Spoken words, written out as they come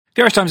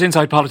The Irish Times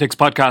Inside Politics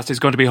podcast is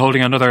going to be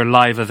holding another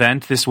live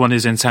event. This one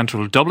is in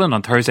central Dublin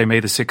on Thursday,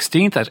 May the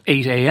 16th at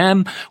 8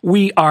 a.m.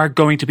 We are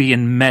going to be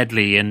in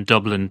Medley in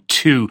Dublin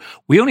too.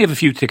 We only have a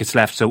few tickets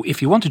left, so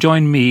if you want to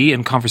join me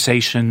in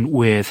conversation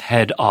with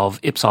head of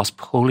Ipsos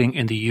polling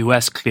in the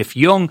US, Cliff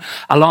Young,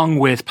 along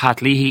with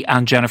Pat Leahy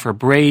and Jennifer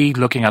Bray,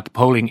 looking at the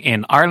polling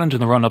in Ireland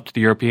in the run-up to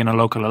the European and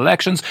local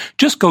elections,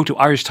 just go to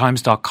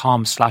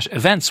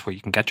irishtimes.com/events where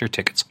you can get your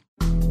tickets.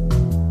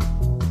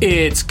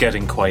 It's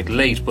getting quite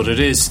late, but it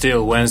is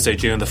still Wednesday,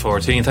 June the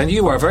 14th, and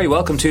you are very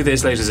welcome to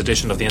this latest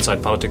edition of the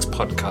Inside Politics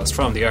podcast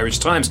from the Irish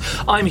Times.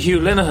 I'm Hugh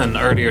Linehan.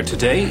 Earlier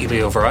today,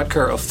 Leo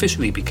Varadkar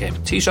officially became a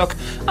Taoiseach,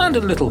 and a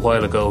little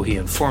while ago he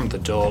informed the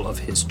Dáil of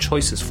his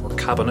choices for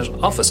Cabinet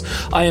Office.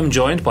 I am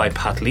joined by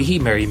Pat Leahy,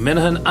 Mary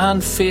Minahan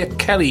and Faye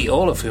Kelly,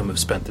 all of whom have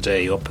spent the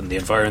day up in the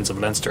environs of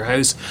Leinster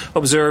House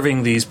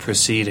observing these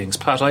proceedings.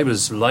 Pat, I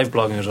was live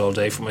blogging it all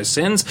day for my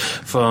sins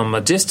from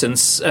a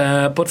distance,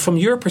 but from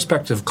your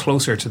perspective,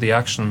 closer to the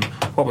action,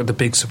 what were the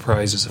big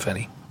surprises, if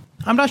any?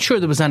 I'm not sure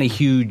there was any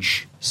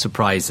huge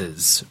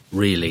surprises,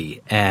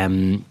 really.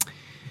 We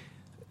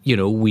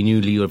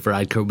knew Leo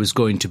Varadkar was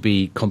going to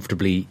be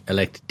comfortably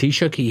elected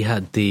Taoiseach. He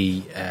had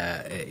the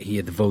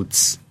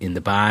votes in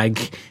the bag.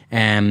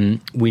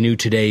 We knew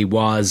today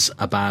was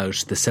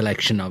about the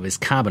selection of his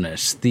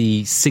cabinet,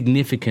 the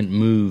significant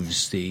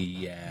moves,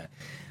 the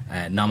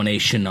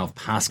nomination of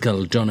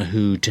Pascal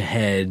Donoghue to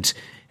head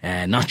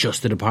not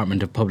just the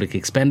Department of Public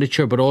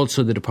Expenditure, but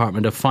also the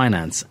Department of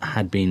Finance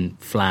had been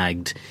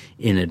flagged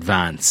in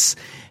advance.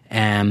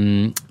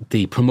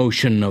 The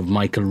promotion of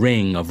Michael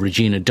Ring, of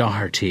Regina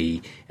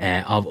Doherty,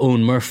 of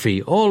Owen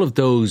Murphy, all of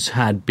those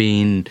had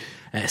been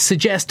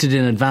suggested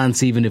in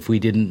advance, even if we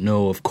didn't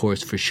know, of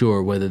course, for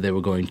sure whether they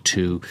were going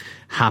to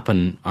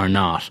happen or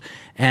not.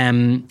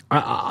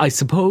 I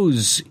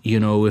suppose,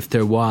 if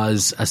there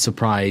was a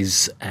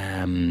surprise,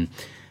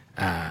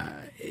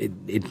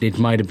 it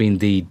might have been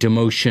the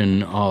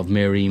demotion of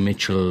Mary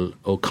Mitchell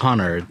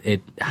O'Connor.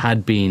 It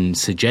had been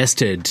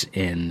suggested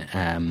in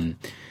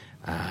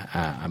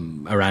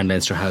around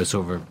Leinster House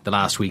over the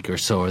last week or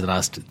so, or the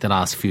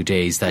last few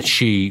days, that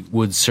she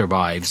would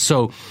survive.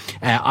 So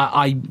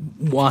I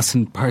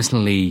wasn't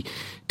personally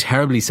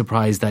terribly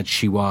surprised that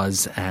she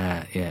was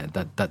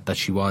that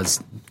she was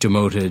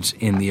demoted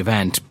in the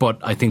event, but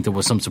I think there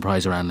was some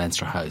surprise around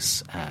Leinster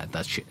House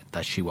that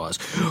she was.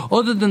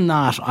 Other than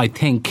that, I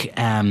think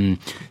the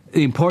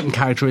important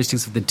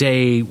characteristics of the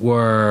day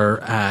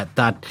were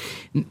that,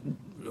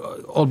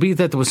 albeit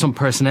that there was some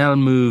personnel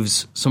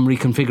moves, some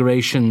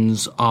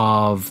reconfigurations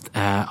of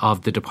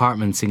the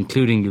departments,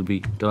 including, you'll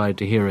be delighted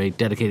to hear, a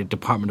dedicated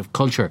Department of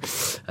Culture,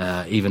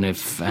 even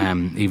if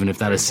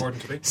that is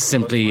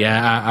simply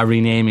a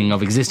renaming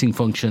of existing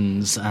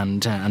functions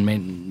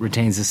and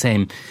retains the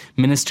same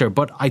minister.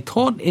 But I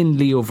thought in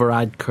Leo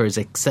Varadkar's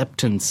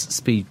acceptance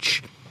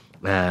speech,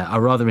 or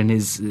rather in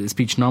his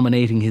speech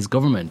nominating his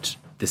government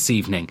this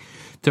evening,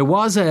 there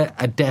was a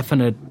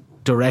definite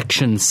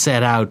direction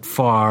set out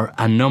for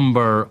a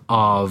number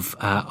of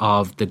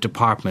the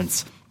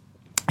departments.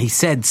 He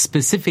said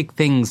specific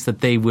things that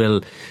they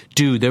will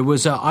do. There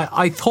was,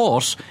 I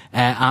thought,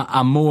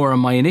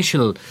 my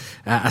initial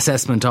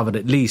assessment of it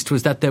at least,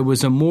 was that there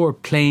was a more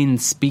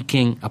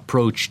plain-speaking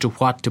approach to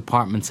what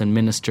departments and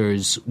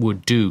ministers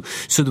would do.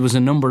 So there was a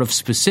number of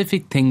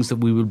specific things that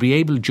we will be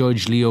able to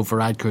judge Leo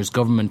Varadkar's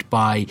government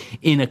by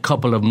in a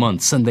couple of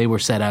months, and they were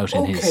set out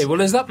in his... Okay,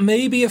 well, is that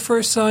maybe a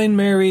first sign,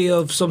 Mary,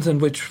 of something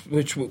which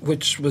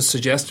was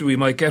suggested we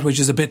might get, which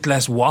is a bit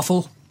less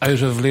waffle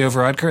out of Leo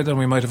Varadkar than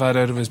we might have had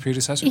out of his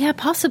predecessor? Yeah,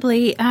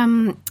 possibly.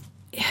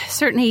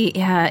 Certainly,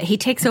 he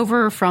takes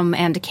over from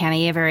Enda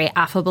Kenny, a very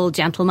affable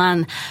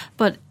gentleman.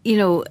 But,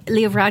 Leo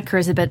Varadkar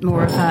is a bit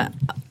more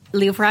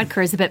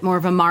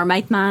of a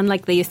Marmite man,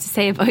 like they used to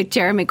say about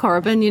Jeremy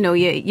Corbyn.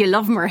 You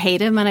love him or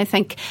hate him. And I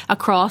think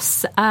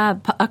across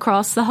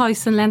the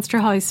House and Leinster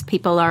House,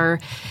 people are...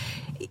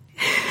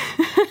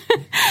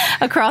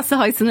 across the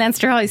House and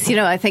Leinster House,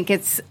 I think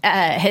it's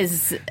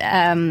his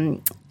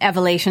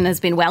evolution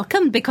has been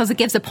welcomed because it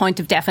gives a point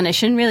of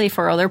definition really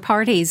for other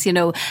parties.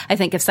 I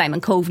think if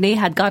Simon Coveney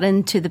had got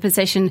into the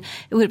position,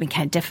 it would have been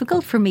kind of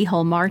difficult for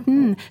Micheál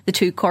Martin, the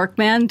two Cork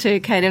men,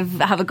 to kind of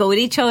have a go at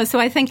each other. So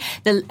I think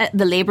the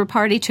Labour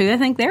Party too, I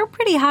think they're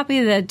pretty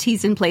happy that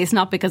he's in place,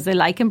 not because they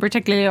like him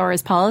particularly or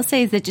his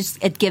policies,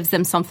 it gives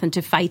them something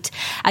to fight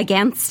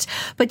against.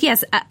 But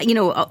yes,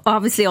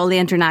 obviously all the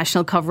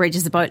international coverage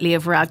is about Leo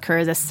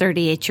Varadkar, this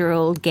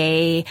 38-year-old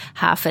gay,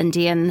 half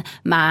Indian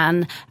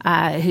man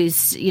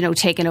who's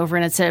taken over,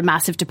 and it's a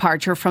massive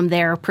departure from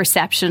their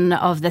perception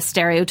of the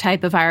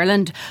stereotype of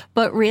Ireland.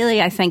 But really,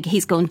 I think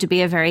he's going to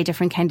be a very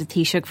different kind of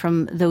Taoiseach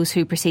from those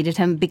who preceded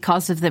him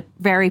because of the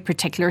very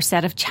particular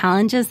set of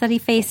challenges that he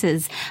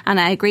faces. And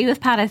I agree with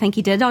Pat. I think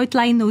he did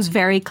outline those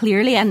very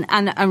clearly and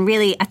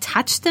really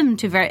attach them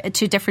to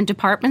different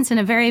departments in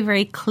a very,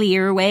 very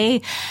clear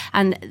way.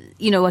 And,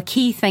 a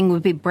key thing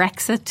would be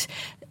Brexit.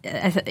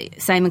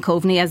 Simon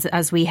Coveney,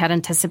 as we had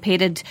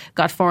anticipated,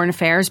 got foreign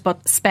affairs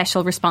but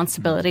special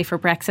responsibility for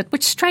Brexit,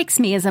 which strikes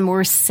me as a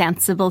more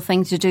sensible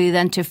thing to do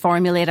than to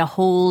formulate a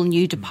whole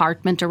new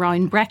department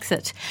around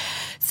Brexit.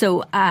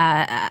 So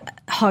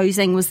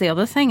housing was the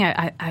other thing.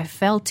 I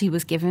felt he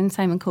was giving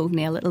Simon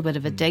Coveney a little bit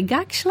of a dig,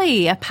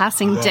 actually, a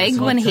passing dig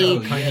when he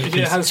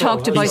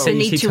talked about the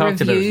need to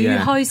review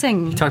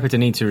housing. He talked about the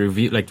need to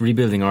review, like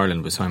Rebuilding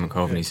Ireland was Simon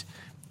Coveney's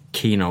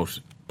keynote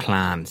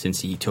plan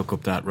since he took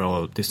up that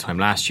role this time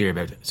last year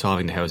about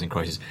solving the housing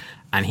crisis.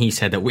 And he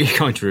said that we're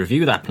going to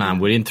review that plan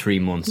within 3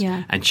 months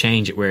and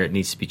change it where it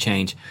needs to be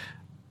changed.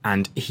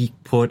 And he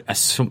put a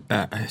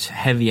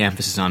heavy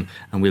emphasis on,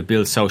 and we'll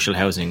build social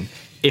housing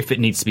if it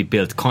needs to be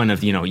built. Kind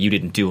of, you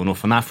didn't do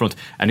enough on that front.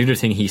 Another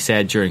thing he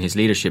said during his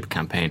leadership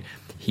campaign,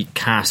 he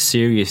cast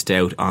serious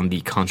doubt on the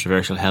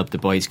controversial Help to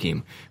Buy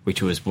scheme,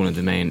 which was one of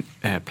the main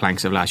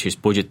planks of last year's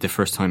budget, the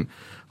first time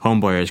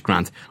homebuyers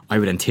grant. I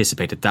would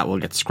anticipate that will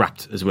get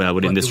scrapped as well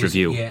within this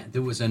review. Yeah,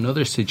 there was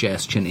another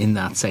suggestion in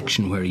that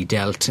section where he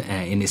dealt,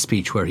 in his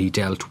speech, where he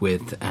dealt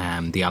with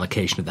the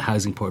allocation of the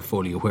housing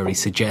portfolio, where he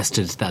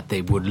suggested that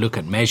they would look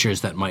at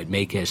measures that might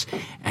make it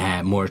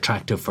more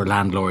attractive for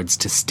landlords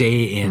to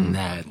stay in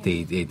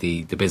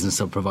the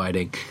business of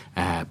providing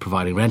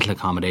rental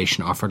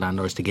accommodation, or for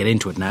landlords to get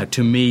into it. Now,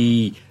 to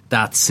me,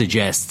 that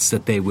suggests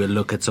that they will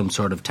look at some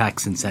sort of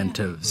tax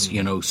incentives,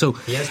 So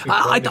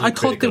I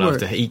thought they were.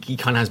 He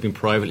kind of has been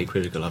privately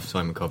critical of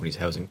Simon Coveney's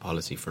housing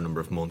policy for a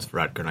number of months,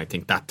 Varadkar, and I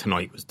think that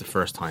tonight was the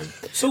first time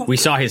we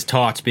saw his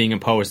thoughts being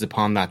imposed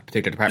upon that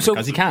particular department,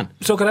 because he can.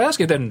 So could I ask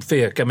you then,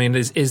 Fiach, I mean,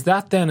 is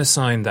that then a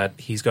sign that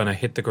he's going to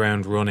hit the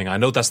ground running? I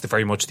know that's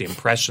very much the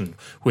impression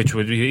which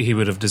he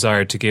would have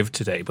desired to give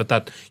today, but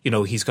that,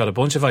 he's got a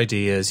bunch of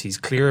ideas, he's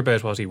clear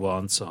about what he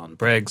wants on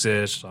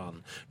Brexit,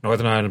 on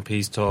Northern Ireland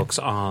peace talks,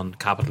 on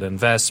capital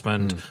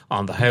investment,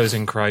 on the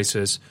housing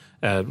crisis.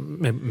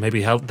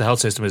 Maybe the health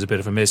system is a bit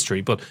of a mystery,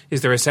 but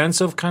is there a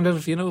sense of kind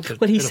of, Well,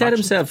 he said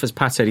himself, as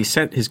Pat said, he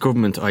set his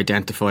government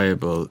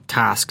identifiable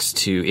tasks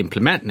to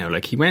implement now.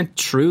 Like, he went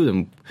through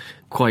them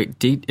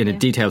quite in a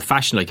detailed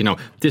fashion, like,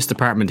 this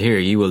department here,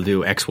 you will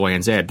do X, Y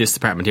and Z. This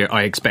department here,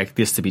 I expect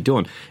this to be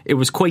done. It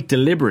was quite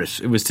deliberate.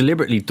 It was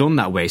deliberately done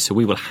that way, so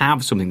we will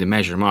have something to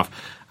measure him off.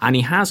 And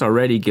he has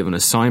already given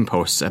us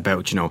signposts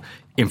about,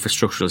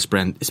 infrastructural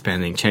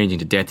spending, changing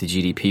the debt to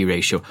GDP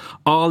ratio.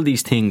 All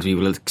these things we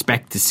will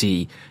expect to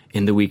see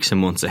in the weeks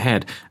and months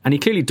ahead. And he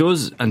clearly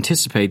does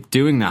anticipate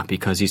doing that,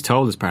 because he's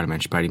told his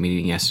parliamentary party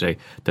meeting yesterday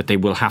that they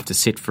will have to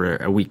sit for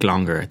a week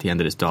longer at the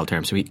end of this Dáil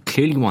term. So he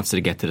clearly wants to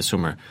get to the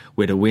summer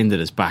with a wind at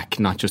his back,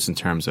 not just in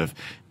terms of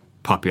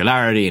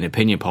popularity and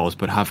opinion polls,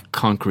 but have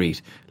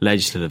concrete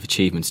legislative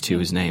achievements to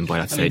his name by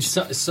that stage.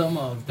 Some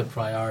of the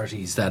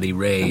priorities that he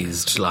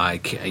raised,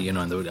 like,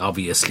 and there were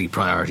obviously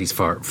priorities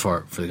for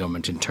the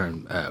government in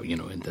term,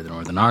 in the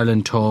Northern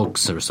Ireland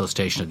talks, the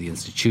resuscitation of the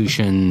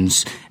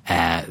institutions,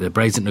 the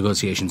Brexit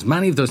negotiations,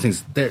 many of those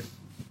things,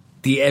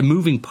 the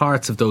moving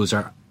parts of those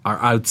are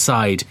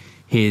outside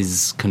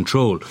his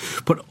control.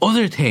 But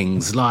other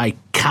things like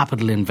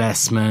capital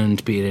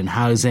investment, be it in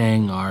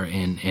housing or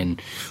in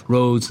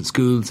roads and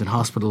schools and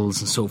hospitals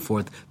and so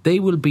forth, they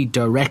will be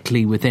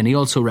directly within. He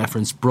also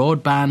referenced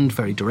broadband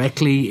very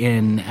directly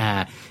in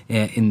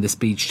the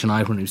speech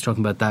tonight when he was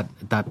talking about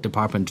that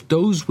department.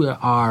 Those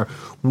are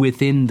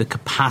within the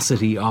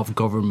capacity of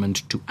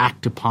government to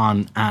act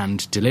upon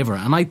and deliver.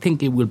 And I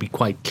think it will be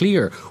quite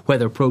clear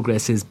whether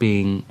progress is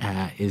being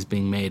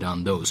made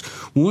on those.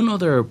 One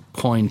other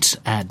point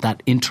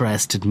that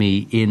interested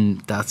me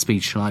in that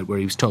speech tonight, where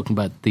he was talking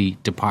about the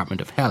Department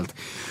of Health,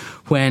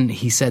 when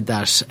he said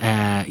that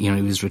he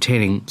was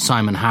retaining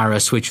Simon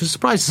Harris, which was a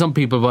surprise to some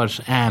people, but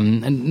I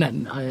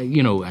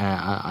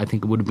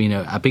think it would have been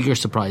a bigger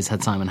surprise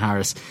had Simon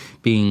Harris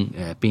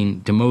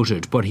been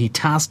demoted. But he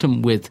tasked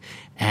him with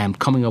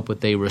coming up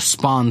with a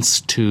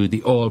response to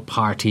the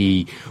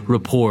all-party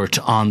report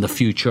on the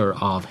future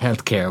of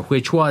healthcare,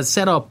 which was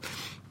set up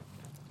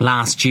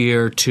last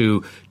year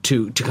to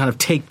kind of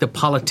take the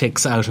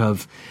politics out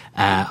of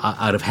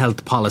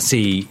health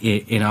policy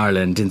in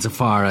Ireland,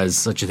 insofar as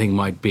such a thing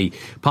might be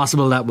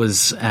possible. That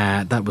was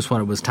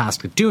what it was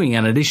tasked with doing,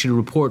 and it issued a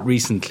report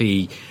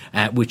recently,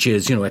 which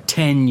is a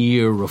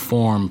 10-year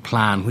reform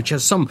plan, which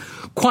has some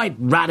quite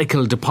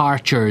radical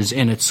departures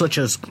in it, such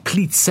as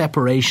complete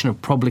separation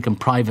of public and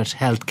private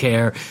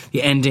healthcare,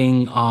 the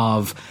ending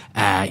of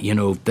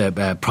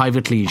the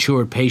privately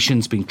insured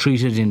patients being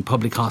treated in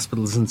public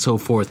hospitals and so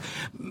forth.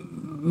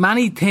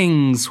 Many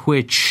things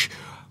which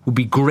would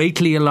be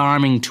greatly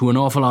alarming to an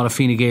awful lot of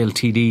Fine Gael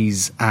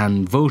TDs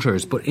and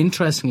voters. But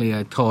interestingly,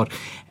 I thought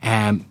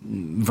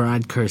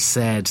Varadkar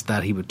said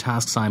that he would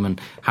task Simon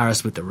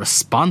Harris with the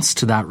response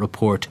to that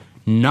report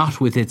not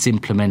with its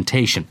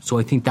implementation. So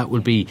I think that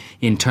would be,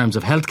 in terms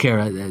of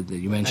healthcare, that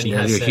you mentioned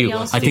earlier, Hugh,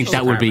 I think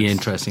that would be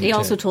interesting. He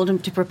also told him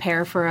to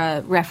prepare for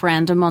a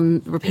referendum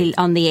on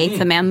the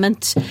Eighth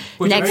Amendment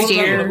next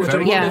year. Which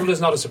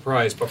is not a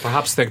surprise, but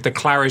perhaps the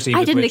clarity.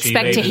 I didn't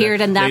expect to hear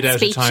it in that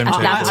speech at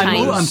that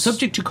time. I'm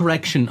subject to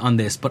correction on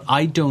this, but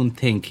I don't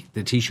think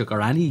the Taoiseach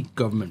or any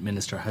government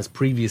minister has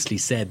previously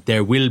said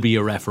there will be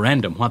a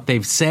referendum. What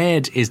they've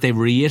said is they've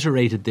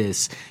reiterated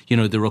this,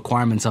 the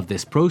requirements of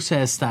this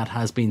process that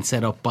has been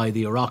set up by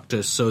the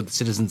Oireachtas. So the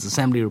Citizens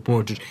Assembly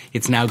reported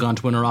it's now gone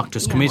to an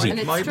Oireachtas committee.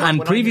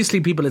 And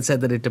previously people had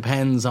said that it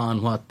depends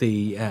on what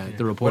the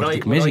report of the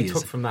committee is. What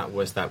I took from that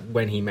was that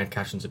when he met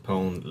Catherine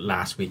Zappone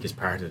last week as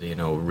part of the,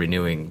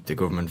 renewing the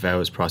government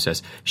vows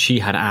process, she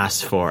had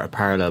asked for a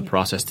parallel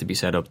process to be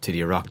set up to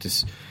the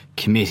Oireachtas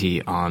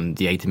committee on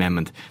the Eighth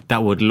Amendment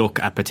that would look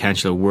at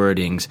potential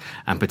wordings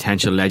and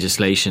potential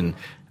legislation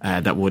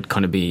that would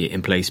kind of be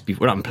in place,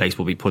 not in place,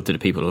 but be put to the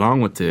people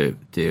along with the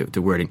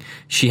wording.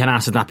 She had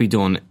asked that be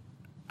done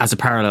as a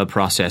parallel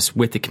process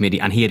with the committee,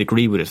 and he had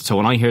agreed with it. So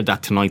when I heard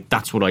that tonight,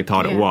 that's what I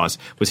thought it was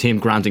him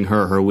granting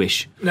her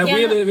wish. Now,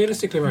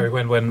 realistically, Mary,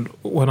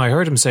 when I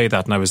heard him say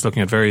that, and I was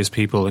looking at various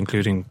people,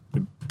 including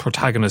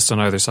protagonists on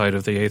either side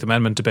of the Eighth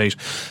Amendment debate,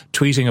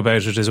 tweeting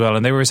about it as well,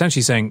 and they were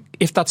essentially saying,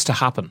 if that's to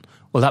happen,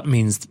 well, that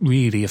means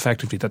really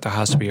effectively that there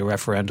has to be a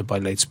referendum by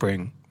late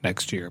spring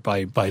next year,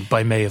 by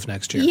May of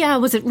next year. Yeah,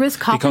 was it Ruth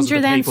Coppinger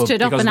then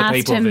stood up and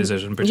asked him?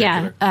 Visit in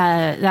particular.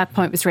 That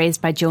point was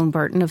raised by Joan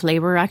Burton of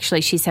Labour.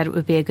 Actually, she said it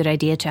would be a good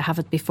idea to have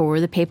it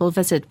before the papal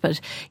visit. But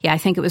I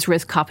think it was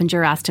Ruth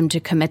Coppinger asked him to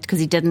commit, because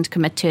he didn't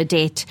commit to a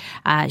date.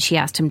 She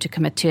asked him to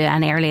commit to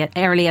an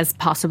early as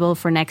possible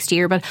for next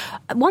year. But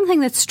one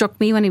thing that struck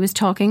me when he was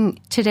talking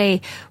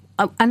today,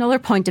 another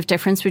point of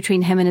difference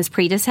between him and his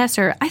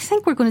predecessor, I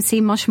think we're going to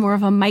see much more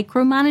of a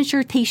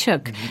micromanager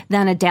Taoiseach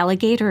than a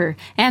delegator.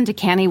 Enda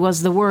Kenny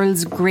was the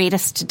world's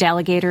greatest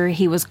delegator.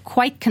 He was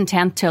quite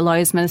content to allow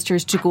his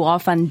ministers to go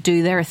off and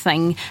do their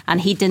thing,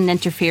 and he didn't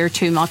interfere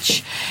too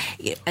much.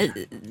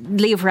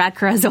 Leo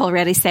Varadkar has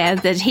already said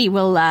that he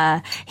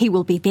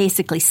will be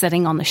basically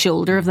sitting on the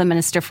shoulder of the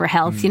Minister for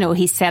Health.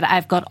 He said,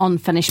 I've got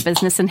unfinished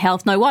business in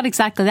health. Now, what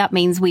exactly that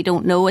means, we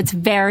don't know. It's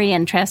very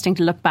interesting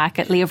to look back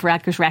at Leo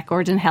Varadkar's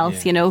record in health.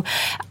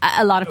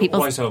 A lot of people.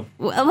 Why so?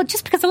 Well,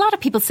 just because a lot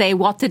of people say,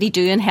 what did he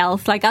do in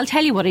health? Like, I'll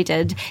tell you what he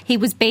did. He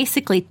was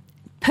basically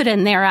put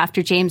in there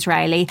after James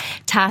Riley,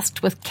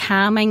 tasked with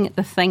calming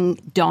the thing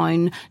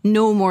down.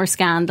 No more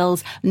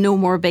scandals, no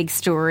more big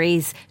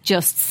stories,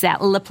 just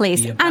settle the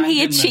place. And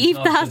he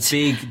achieved that.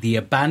 The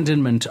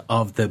abandonment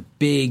of the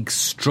big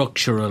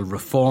structural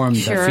reform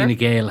that Fine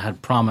Gael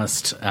had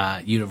promised,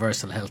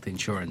 universal health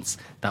insurance.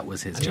 That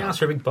was his job. He asked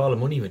for a big ball of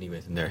money when he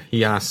went in there.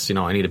 He asked,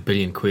 I need £1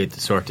 billion to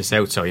sort this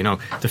out. So,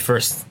 the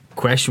first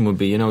question would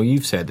be,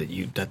 you've said that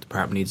that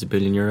department needs €1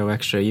 billion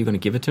extra. Are you going to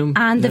give it to him?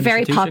 And the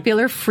very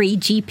popular free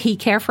GP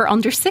care for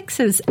under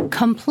sixes,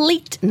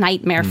 complete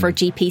nightmare for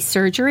GP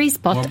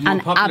surgeries, but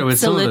an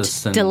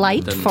absolute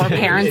delight for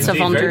parents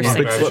of under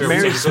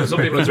sixes.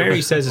 What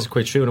Mary says is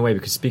quite true in a way,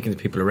 because speaking to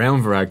people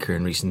around Varadkar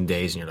in recent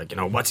days, and you're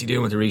like, what's he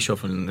doing with the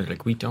reshuffle? And they're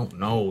like, we don't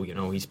know.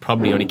 He's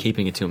probably only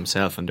keeping it to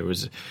himself. And there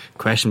was a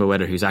question about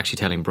whether he was actually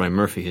telling Brian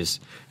Murphy, his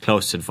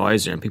closest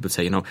advisor, and people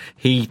say,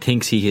 he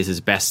thinks he is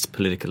his best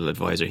political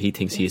advisor. He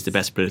thinks he is the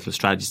best political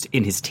strategist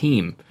in his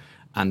team,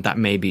 and that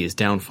may be his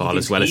downfall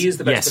as well. He is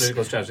the best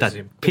political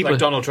strategist. People like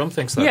Donald Trump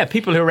thinks that. Yeah,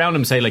 people who are around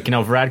him say,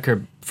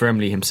 Varadkar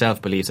firmly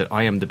himself believes that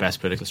I am the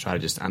best political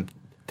strategist and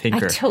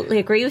thinker. I totally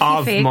agree with you,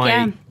 of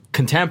my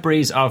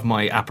contemporaries, of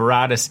my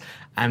apparatus,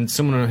 and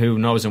someone who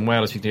knows him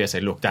well. I speak to you, I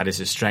say, look, that is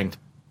his strength,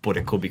 but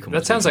it could become.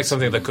 That sounds like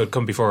something that could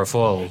come before a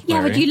fall. Yeah,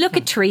 Mary. but you look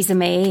at Theresa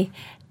May.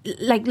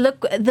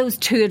 Look at those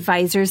two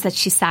advisors that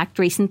she sacked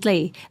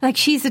recently.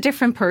 She's a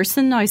different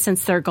person now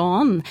since they're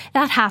gone.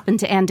 That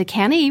happened to Enda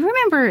Kenny.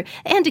 Remember,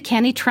 Enda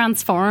Kenny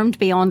transformed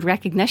beyond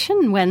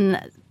recognition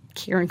when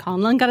Kieran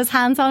Conlon got his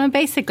hands on him,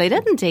 basically,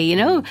 didn't he?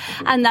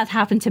 And that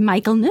happened to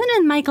Michael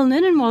Noonan. Michael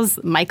Noonan was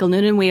Michael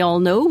Noonan, we all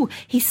know.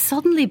 He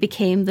suddenly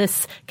became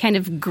this kind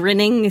of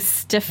grinning,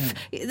 stiff,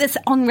 this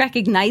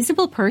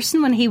unrecognisable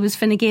person when he was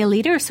Fine Gael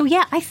leader. So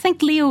I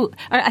think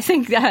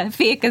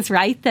Fiach is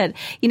right that,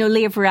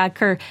 Leo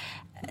Varadkar,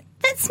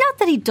 it's not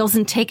that he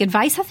doesn't take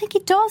advice. I think he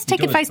does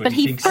take advice, but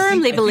he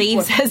firmly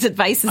believes his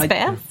advice is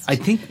best. I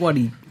think what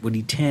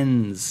he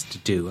tends to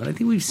do, and I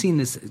think we've seen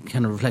this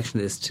kind of reflection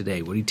of this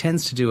today, what he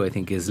tends to do, I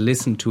think, is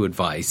listen to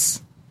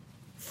advice,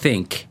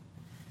 think,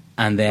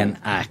 and then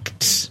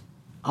act.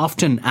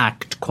 Often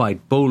act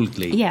quite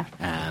boldly. Yeah.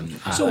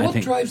 So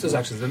what drives those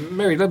actions?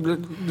 Mary,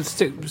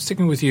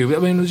 sticking with you, I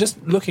mean, just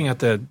looking at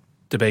the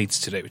debates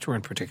today, which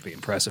weren't particularly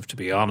impressive, to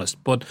be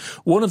honest, but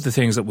one of the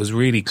things that was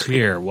really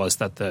clear was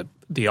that the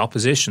the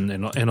opposition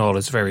in all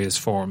its various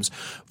forms.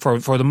 For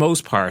the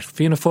most part,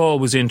 Fianna Fáil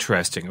was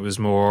interesting. It was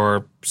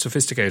more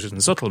sophisticated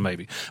and subtle,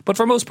 maybe. But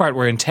for the most part,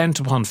 we're intent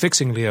upon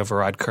fixing Leo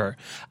Varadkar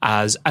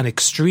as an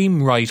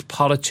extreme right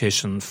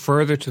politician,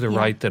 further to the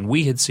right than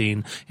we had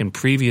seen in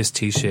previous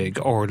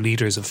Taoiseach or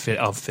leaders of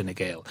Fine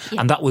Gael.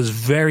 Yeah. And that was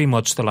very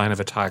much the line of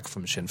attack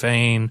from Sinn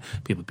Féin,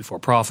 People Before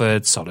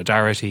Profit,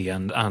 Solidarity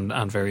and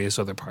various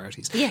other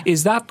parties. Yeah.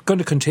 Is that going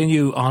to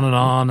continue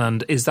on,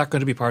 and is that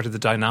going to be part of the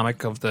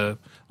dynamic of the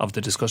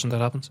discussion that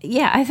happens?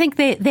 Yeah, I think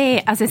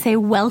they, as I say,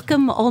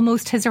 welcome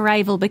almost his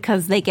arrival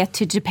because they get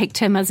to depict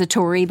him as a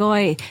Tory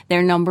boy,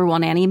 their number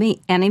one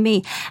enemy. And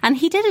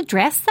he did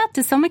address that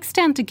to some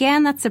extent.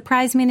 Again, that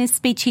surprised me in his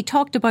speech. He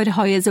talked about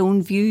how his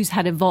own views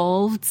had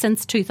evolved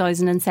since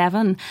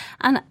 2007.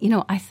 And,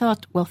 I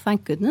thought, well,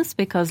 thank goodness,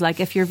 because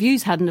if your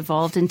views hadn't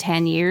evolved in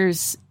 10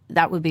 years,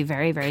 that would be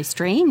very, very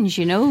strange,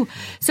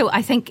 So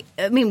I think,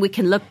 we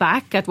can look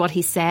back at what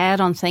he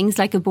said on things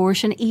like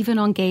abortion, even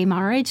on gay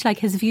marriage.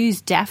 His views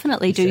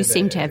definitely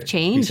seem to have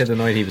changed. He said the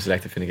night he was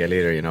elected Fine Gael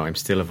leader, I'm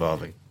still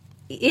evolving.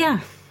 Yeah.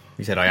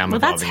 He said, I am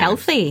evolving. Well, that's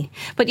healthy.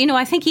 But,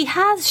 I think he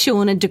has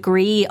shown a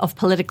degree of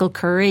political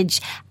courage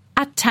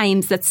at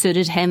times that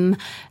suited him.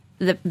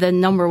 The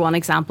number one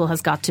example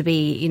has got to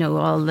be,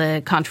 all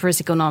the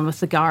controversy going on with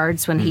the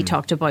guards when he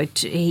talked about,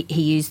 he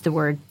used the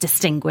word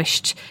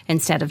distinguished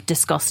instead of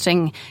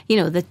disgusting.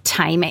 The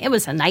timing, it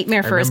was a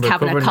nightmare for his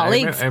cabinet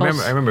colleagues. I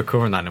remember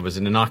covering that, and it was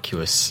an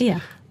innocuous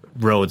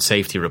road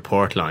safety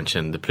report launch,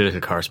 and the political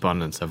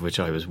correspondents, of which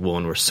I was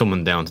one, were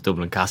summoned down to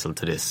Dublin Castle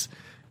to this.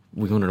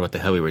 We wondered what the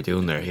hell we were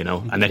doing there,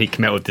 and then he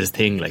came out with this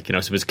thing, so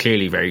it was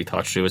clearly very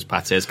thought through, as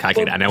Pat says,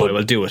 calculated, and now I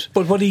will do it.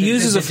 But when he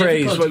uses a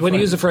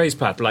phrase,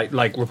 Pat,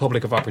 like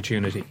Republic of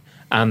Opportunity,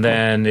 and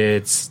then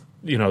it's,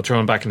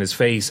 thrown back in his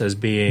face as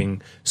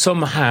being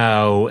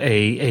somehow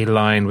a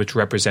line which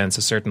represents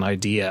a certain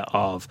idea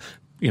of,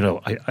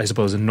 I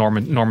suppose, a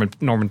Norman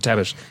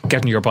Tebbit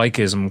getting your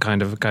bikeism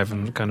kind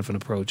of an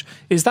approach.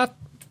 Is that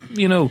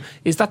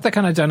the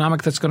kind of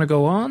dynamic that's going to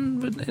go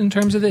on in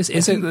terms of this? I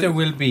think there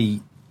will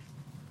be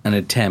an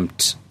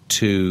attempt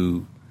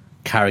to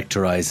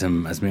characterise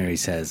him, as Mary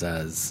says,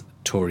 as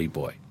Tory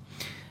boy.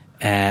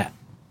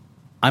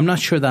 I'm not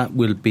sure that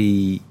will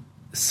be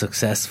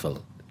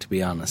successful, to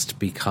be honest,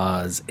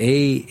 because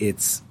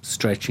it's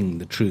stretching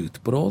the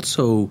truth, but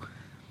also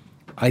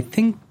I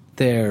think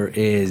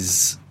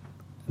there's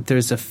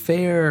a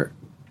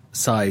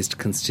fair-sized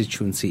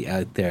constituency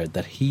out there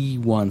that he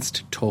wants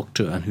to talk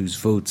to and whose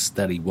votes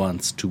that he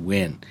wants to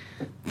win,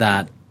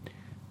 that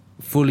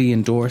fully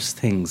endorse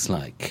things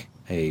like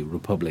a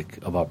Republic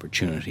of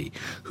Opportunity,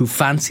 who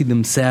fancy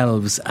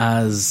themselves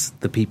as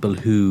the people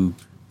who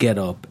get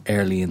up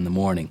early in the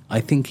morning. I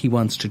think he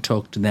wants to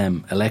talk to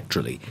them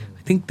electorally.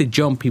 I think the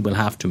jump he will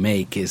have to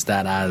make is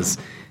that as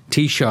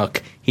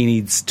Taoiseach, he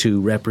needs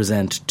to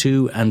represent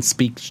and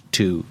speak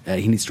to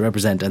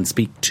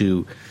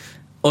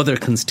other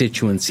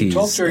constituencies as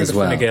well. He talked during the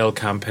Fine Gael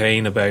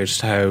campaign about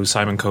how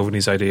Simon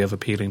Coveney's idea of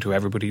appealing to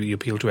everybody, you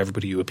appeal to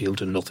everybody, you appeal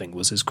to nothing,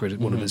 was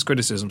one of his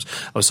criticisms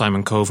of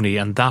Simon Coveney.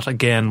 And that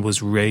again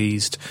was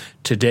raised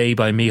today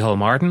by Micheál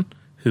Martin,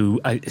 who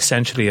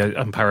essentially,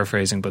 I'm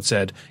paraphrasing, but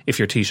said, if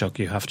you're Taoiseach,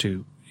 you have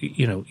to,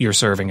 you're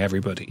serving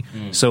everybody.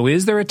 So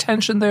is there a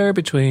tension there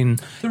between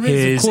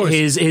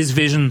his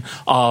vision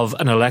of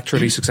an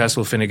electorally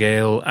successful Fine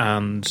Gael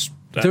and...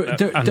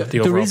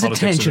 There is a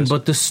tension,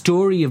 but the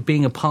story of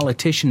being a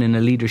politician in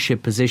a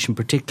leadership position,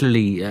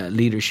 particularly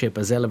leadership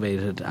as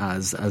elevated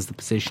as the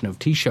position of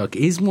Taoiseach,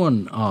 is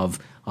one of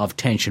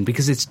tension,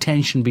 because it's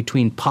tension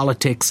between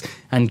politics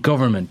and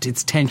government.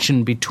 It's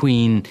tension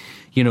between,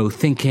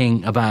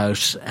 thinking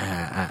about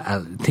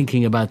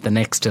the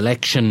next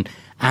election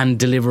and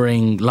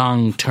delivering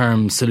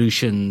long-term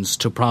solutions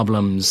to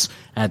problems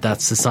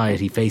that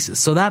society faces.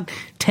 So that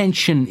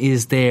tension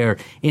is there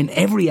in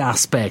every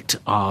aspect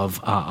of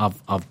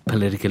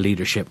political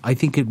leadership. I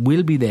think it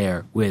will be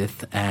there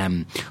with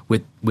Mr.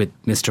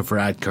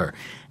 Varadkar.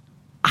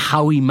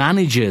 How he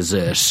manages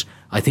it,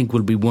 I think,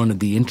 will be one of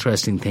the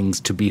interesting things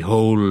to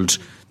behold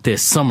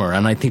this summer,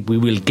 and I think we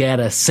will get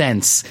a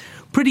sense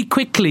pretty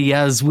quickly,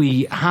 as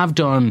we have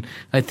done,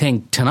 I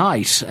think,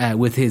 tonight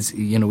with his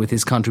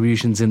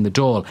contributions in the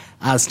Dáil,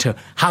 as to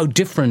how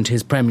different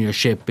his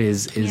premiership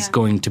is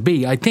going to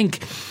be. I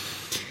think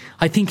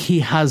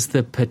he has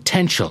the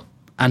potential,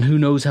 and who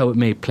knows how it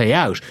may play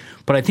out,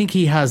 but I think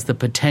he has the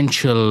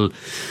potential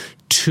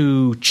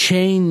to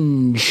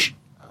change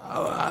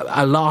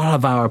a lot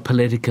of our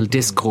political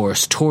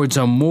discourse towards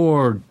a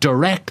more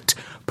direct,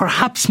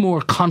 perhaps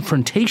more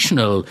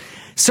confrontational,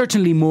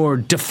 certainly more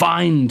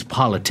defined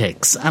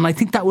politics. And I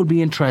think that would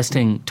be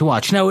interesting to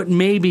watch. Now, it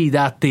may be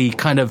that the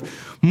kind of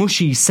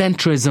mushy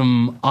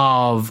centrism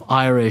of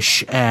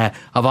Irish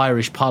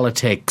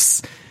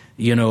politics,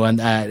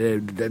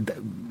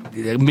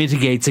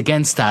 mitigates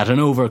against that and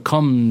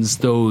overcomes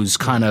those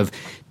kind of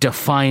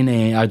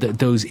defining,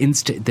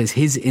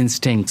 his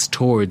instincts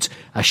towards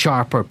a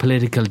sharper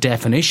political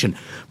definition.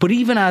 But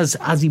even as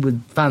he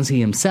would fancy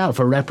himself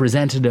a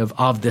representative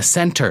of the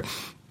centre,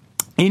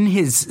 in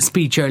his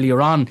speech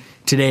earlier on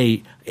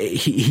today,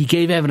 he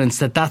gave evidence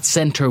that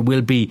centre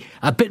will be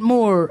a bit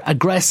more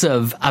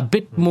aggressive, a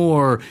bit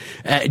more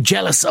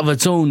jealous of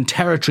its own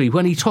territory.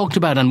 When he talked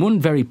about, and one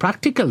very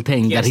practical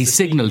thing that he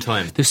signalled,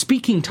 the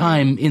speaking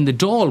time in the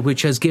Dáil,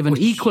 which has given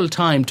equal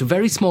time to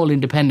very small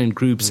independent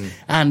groups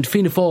and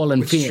Fianna Fáil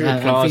and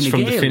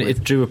Fine Gael.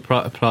 It drew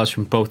applause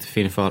from both the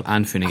Fianna Fáil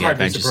and Fine Gael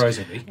benches.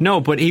 Surprisingly. No,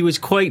 but he was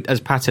quite, as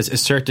Pat says,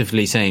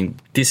 assertively saying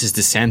this is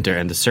the centre,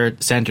 and the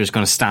centre is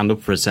going to stand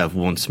up for itself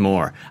once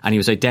more. And he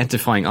was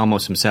identifying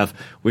almost himself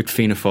with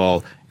Fianna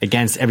Fáil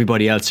against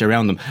everybody else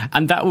around them,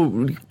 and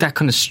that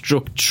kind of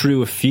struck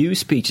through a few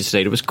speeches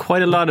today. There was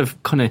quite a lot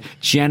of kind of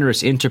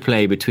generous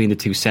interplay between the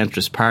two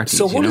centrist parties.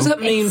 So what does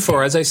that mean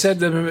for, as I said,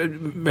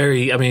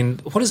 Mary, I mean,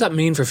 what does that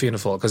mean for Fianna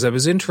Fáil? Because I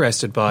was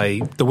interested by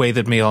the way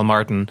that Micheál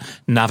Martin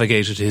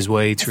navigated his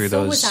way through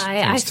those.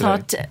 I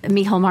thought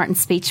Micheál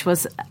Martin's speech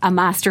was a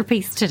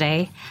masterpiece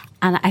today.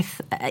 And I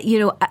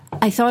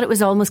thought it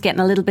was almost getting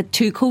a little bit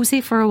too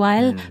cosy for a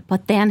while,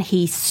 but then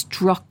he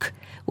struck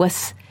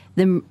with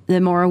the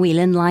Maura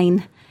Whelan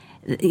line.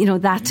 You know,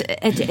 that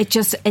it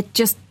just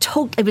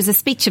took. It was a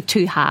speech of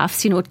two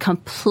halves. You know, it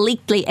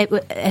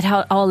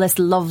had all this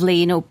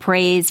lovely,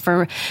 praise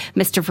for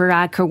Mr.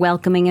 Varadkar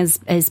welcoming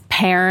his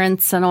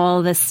parents and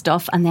all this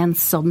stuff, and then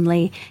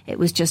suddenly it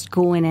was just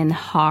going in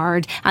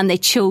hard. And they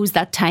chose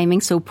that timing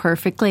so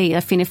perfectly.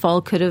 Fianna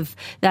Fáil could have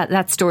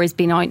that story's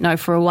been out now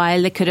for a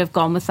while. They could have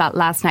gone with that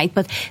last night,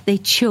 but they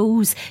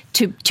chose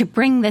to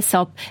bring this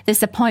up.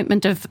 This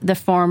appointment of the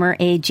former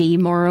AG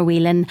Maura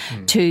Whelan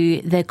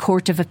to the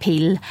Court of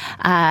Appeal.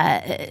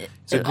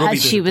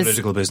 As she was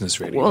political business,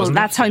 really. Well,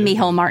 that's how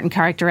Micheál Martin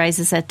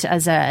characterises it,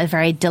 as a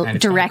very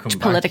direct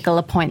political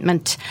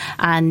appointment.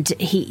 And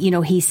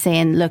he's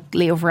saying, look,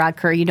 Leo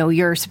Varadkar,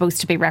 you're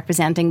supposed to be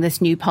representing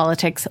this new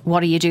politics.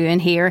 What are you doing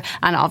here?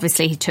 And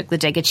obviously he took the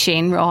dig at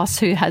Shane Ross,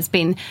 who has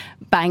been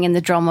banging the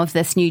drum of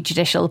this new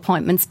judicial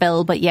appointments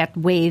bill, but yet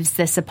waves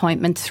this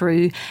appointment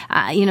through.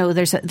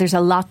 There's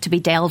a lot to be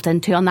delved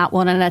into on that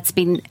one, and it's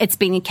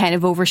been kind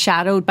of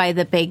overshadowed by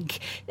the big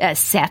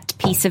set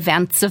piece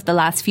events of the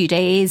last few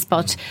days.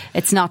 But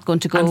it's not going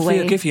to go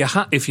away.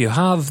 Fiach, if you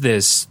have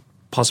this,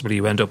 possibly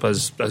you end up,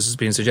 as has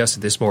been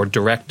suggested, this more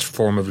direct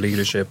form of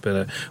leadership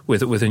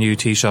with a new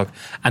Taoiseach.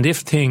 And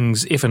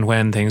if and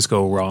when things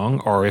go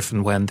wrong, or if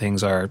and when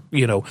things are,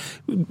 a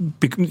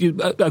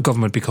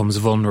government becomes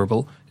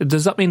vulnerable,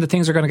 does that mean that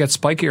things are going to get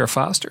spikier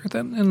faster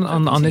then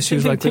on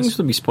issues like this? Things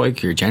will be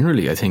spikier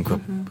generally. I think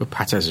what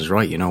Pat says is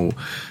right.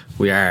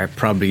 We are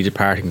probably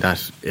departing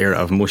that era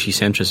of mushy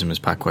centrism, as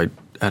Pat quite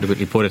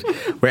adequately put it,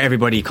 where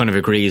everybody kind of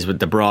agrees with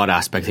the broad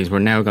aspect of things. We're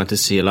now going to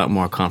see a lot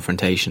more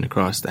confrontation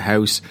across the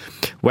House.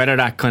 Whether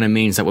that kind of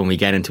means that when we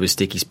get into a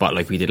sticky spot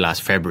like we did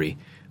last February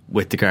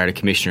with the Garda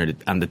Commissioner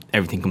and that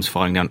everything comes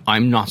falling down,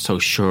 I'm not so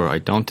sure. I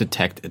don't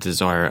detect a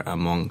desire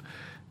among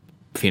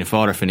Fianna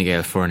Fáil or Fine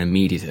Gael for an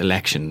immediate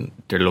election.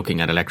 They're looking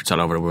at electorates all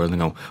over the world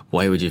and go,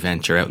 why would you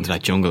venture out into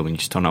that jungle when you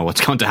just don't know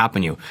what's going to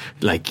happen to you?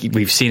 Like,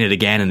 we've seen it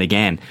again and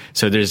again.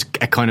 So there's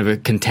a kind of a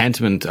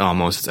contentment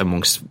almost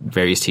amongst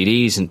various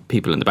TDs and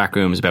people in the back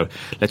rooms about,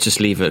 let's just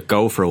leave it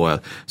go for a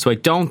while. So I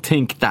don't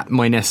think that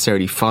might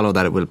necessarily follow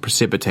that it will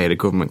precipitate a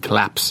government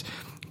collapse,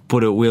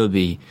 but it will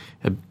be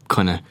a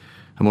kind of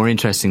a more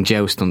interesting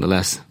joust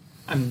nonetheless.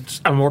 And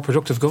a more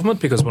productive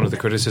government, because one of the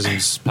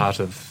criticisms,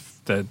 part of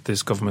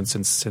this government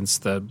since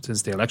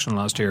the election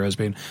last year has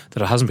been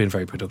that it hasn't been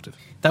very productive.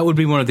 That would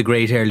be one of the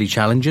great early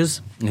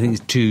challenges, I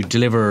think, to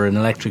deliver an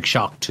electric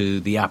shock to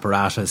the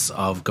apparatus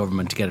of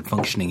government to get it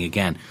functioning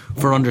again.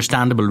 For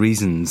understandable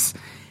reasons,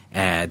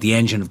 the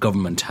engine of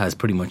government has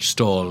pretty much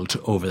stalled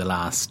over the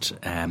last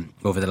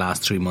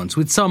 3 months,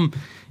 with some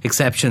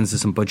exceptions.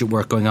 There's some budget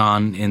work going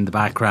on in the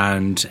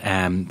background.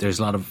 There's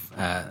a lot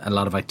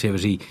of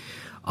activity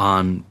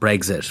on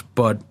Brexit,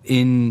 but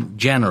in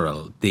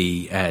general,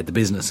 the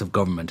business of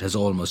government has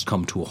almost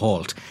come to a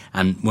halt.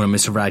 And one of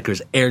Mr.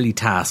 Varadkar's early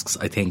tasks,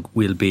 I think,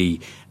 will be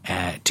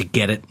to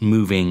get it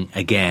moving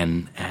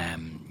again.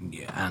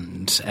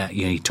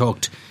 He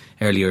talked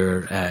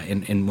earlier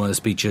in one of the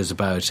speeches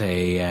about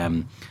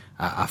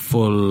a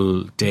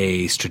full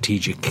day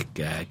strategic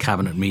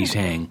cabinet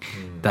meeting.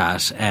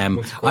 That and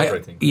the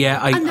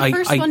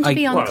first one to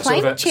be on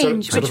climate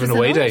change, which was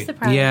another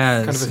surprise.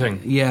 Yeah, kind of a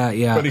thing.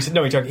 Yeah. But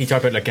he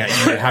talked about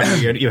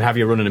you have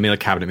your run-of-the-mill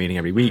cabinet meeting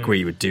every week where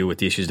you would do with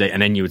the issues day,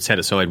 and then you would set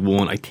aside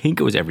one. I think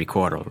it was every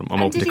quarter.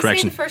 I'm open to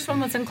correction. Did he say the first one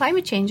was on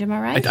climate change? Am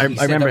I right? I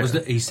remember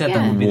he said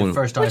that would be the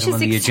first item on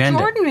the agenda.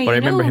 But I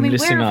remember him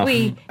listing off.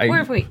 Where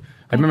have we?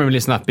 I remember him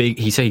listing off big.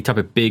 He said he talked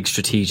about big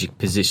strategic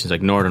positions,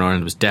 like Northern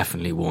Ireland was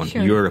definitely one,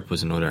 sure. Europe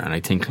was another, and I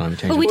think climate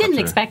change. But we didn't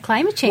expect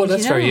climate change. Well,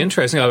 that's very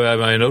interesting.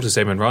 I noticed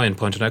Eamon Ryan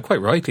pointed out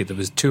quite rightly there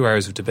was 2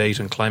 hours of debate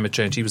on climate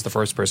change. He was the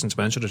first person to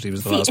mention it. He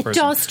was the last person.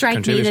 It does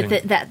strike me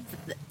that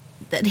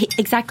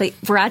exactly,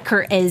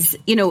 Varadkar is,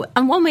 in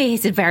one way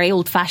he's a very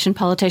old-fashioned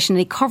politician.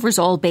 He covers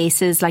all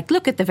bases. Like,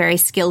 look at the very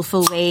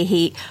skillful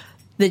way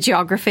the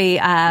geography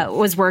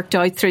was worked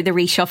out through the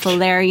reshuffle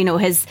there.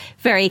 His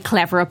very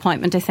clever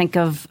appointment, I think,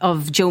 of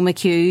Joe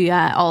McHugh,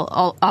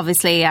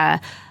 obviously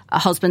a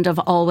husband of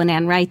Alwyn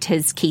Enright,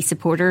 his key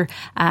supporter.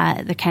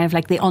 They're kind of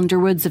like the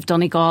Underwoods of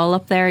Donegal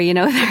up there, you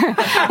know.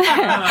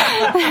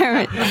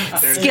 They're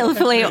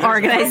skillfully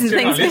organising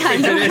things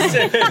behind them.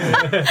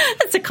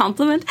 That's a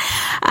compliment.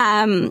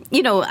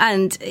 You know,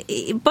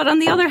 but on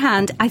the other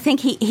hand, I think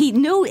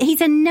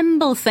he's a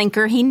nimble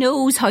thinker. He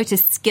knows how to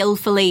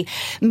skillfully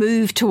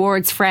move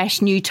towards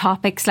fresh new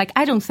topics. Like,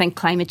 I don't think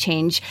climate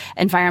change,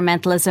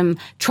 environmentalism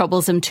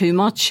troubles him too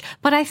much,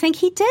 but I think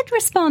he did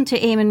respond to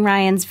Eamon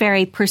Ryan's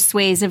very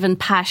persuasive and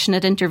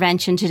passionate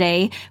intervention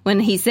today when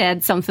he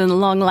said something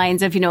along the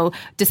lines of, you know,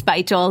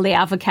 despite all the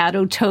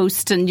avocado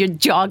toast and your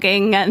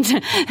jogging and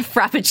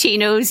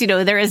frappuccinos, you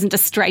know, there isn't a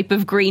stripe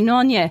of green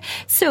on you.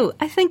 So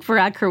I think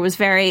Varadkar was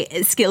very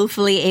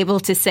skillfully able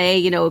to say,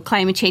 you know,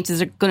 climate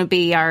changes are going to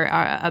be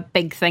a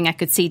big thing. I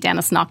could see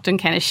Denis Naughton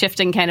kind of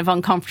shifting kind of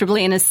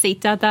uncomfortably in his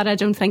seat at that. I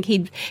don't think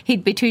he'd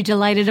be too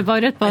delighted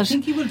about it. But I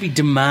think he will be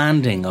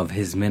demanding of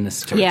his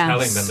minister. Yeah.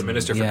 Telling that the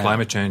Minister for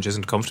Climate Change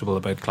isn't comfortable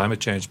about climate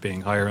change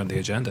being higher on the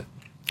agenda.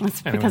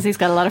 That's because he's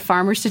got a lot of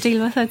farmers to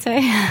deal with, I'd say.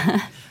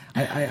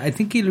 I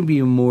think he'll be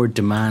a more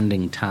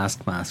demanding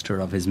taskmaster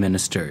of his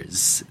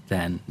ministers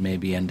than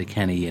maybe Enda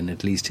Kenny in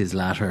at least his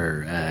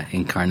latter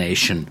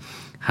incarnation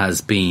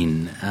has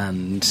been.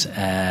 And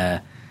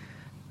I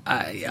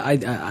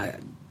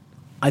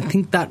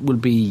think that will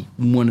be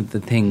one of the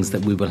things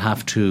that we will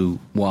have to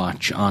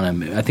watch on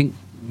him. I think,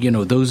 you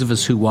know, those of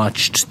us who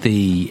watched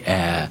the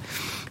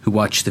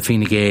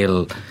Fine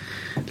Gael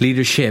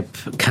leadership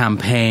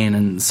campaign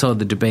and saw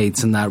the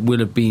debates and that will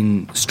have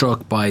been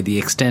struck by the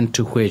extent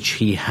to which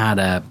he had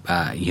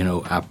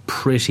a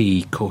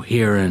pretty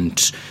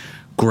coherent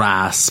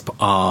grasp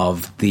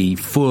of the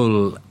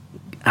full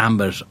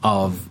ambit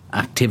of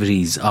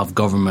activities of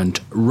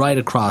government right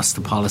across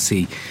the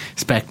policy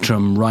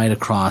spectrum, right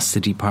across the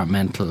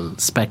departmental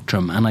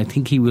spectrum, and I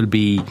think he will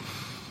be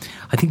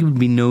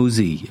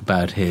nosy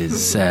about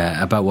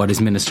about what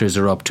his ministers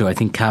are up to. I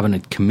think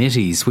cabinet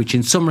committees, which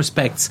in some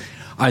respects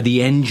are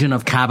the engine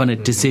of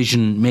cabinet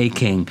decision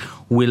making,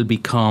 will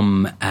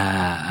become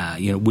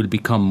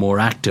more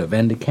active.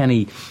 Enda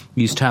Kenny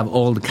used to have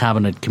all the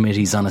cabinet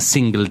committees on a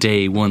single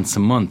day once a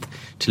month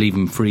to leave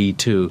them free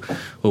to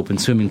open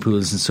swimming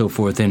pools and so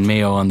forth in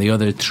Mayo on the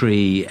other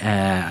three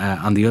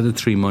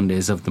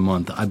Mondays of the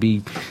month. I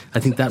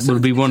think that will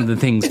be one of the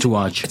things to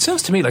watch. It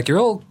sounds to me like you're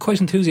all quite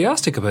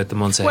enthusiastic about the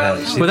months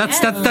ahead. Well,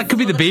 that could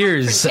be the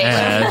beers.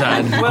 I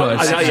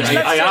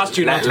asked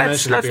you not to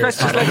mention the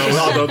beers,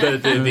 although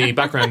the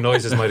background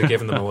noises might have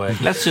given them away.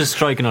 Let's just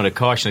strike a note of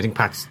caution. I think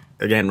Pat's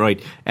again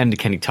right. Enda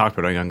Kenny talked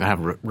about, I'm going to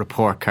have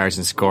report cards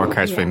and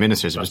scorecards for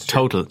ministers. It was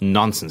total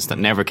nonsense that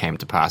never came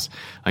to pass.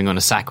 I'm going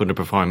to sack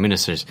underperforming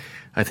ministers.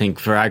 I think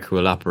Varadkar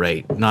will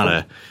operate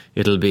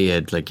it'll be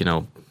a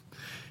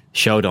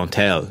show don't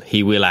tell.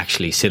 He will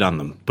actually sit on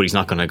them, but he's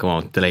not going to go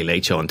on the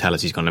Late Show and tell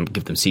us he's going to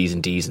give them C's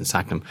and D's and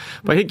sack them.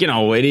 But I think,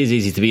 it is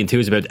easy to be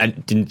enthused about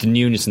the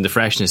newness and the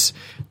freshness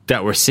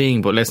that we're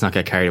seeing, but let's not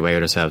get carried away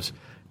with ourselves.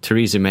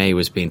 Theresa May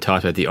was being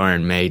taught about the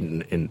Iron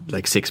Maiden in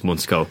 6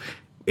 months ago.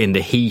 In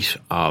the heat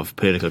of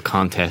political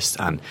contest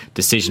and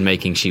decision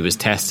making, she was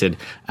tested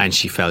and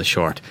she fell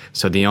short.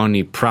 So the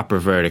only proper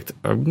verdict,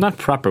 or not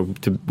proper,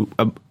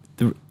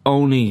 the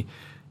only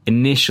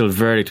initial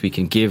verdict we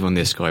can give on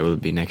this guy will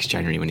be next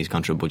January when he's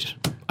gone through a budget,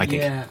 I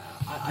think. Yeah,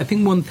 I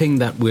think one thing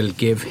that will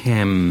give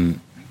him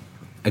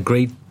a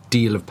great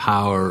deal of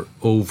power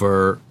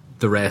over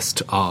the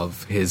rest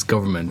of his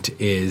government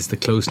is the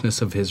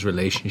closeness of his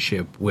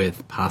relationship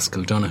with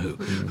Paschal Donohoe,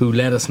 who,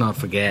 let us not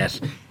forget,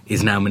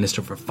 is now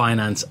Minister for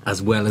Finance as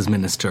well as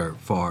Minister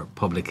for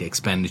Public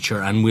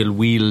Expenditure, and will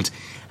wield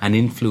an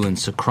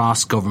influence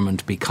across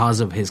government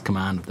because of his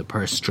command of the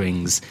purse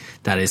strings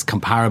that is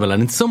comparable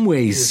and in some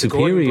ways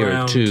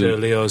superior to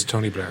Leo's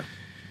Tony Blair.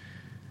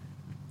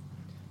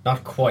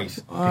 Not quite,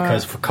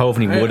 because for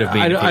Coveney would have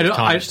been.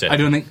 I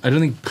don't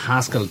think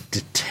Paschal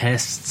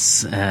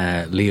detests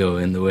Leo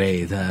in the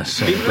way that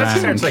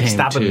Brown starts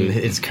stabbing to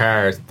his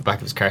car, the back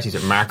of his car seat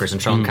with markers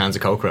and throwing cans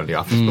of Coke around the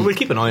office. But we'll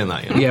keep an eye on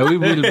that. Yeah, we'll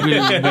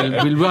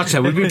watch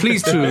that. We'll be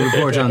pleased to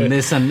report on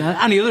this and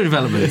any other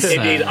developments.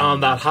 Indeed,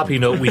 on that happy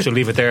note, we shall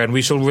leave it there and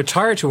we shall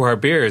retire to our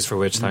beers, for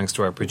which thanks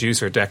to our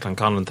producer Declan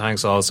Conlon.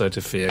 Thanks also to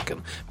Fiach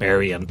and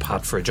Mary and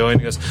Pat for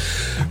joining us.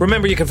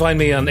 Remember, you can find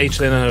me on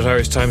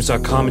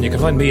hlinnon@irishtimes.com, and you can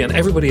find me and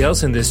everybody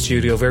else in this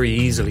studio very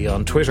easily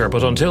on Twitter.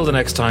 But until the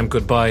next time,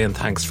 goodbye and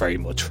thanks very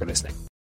much for listening.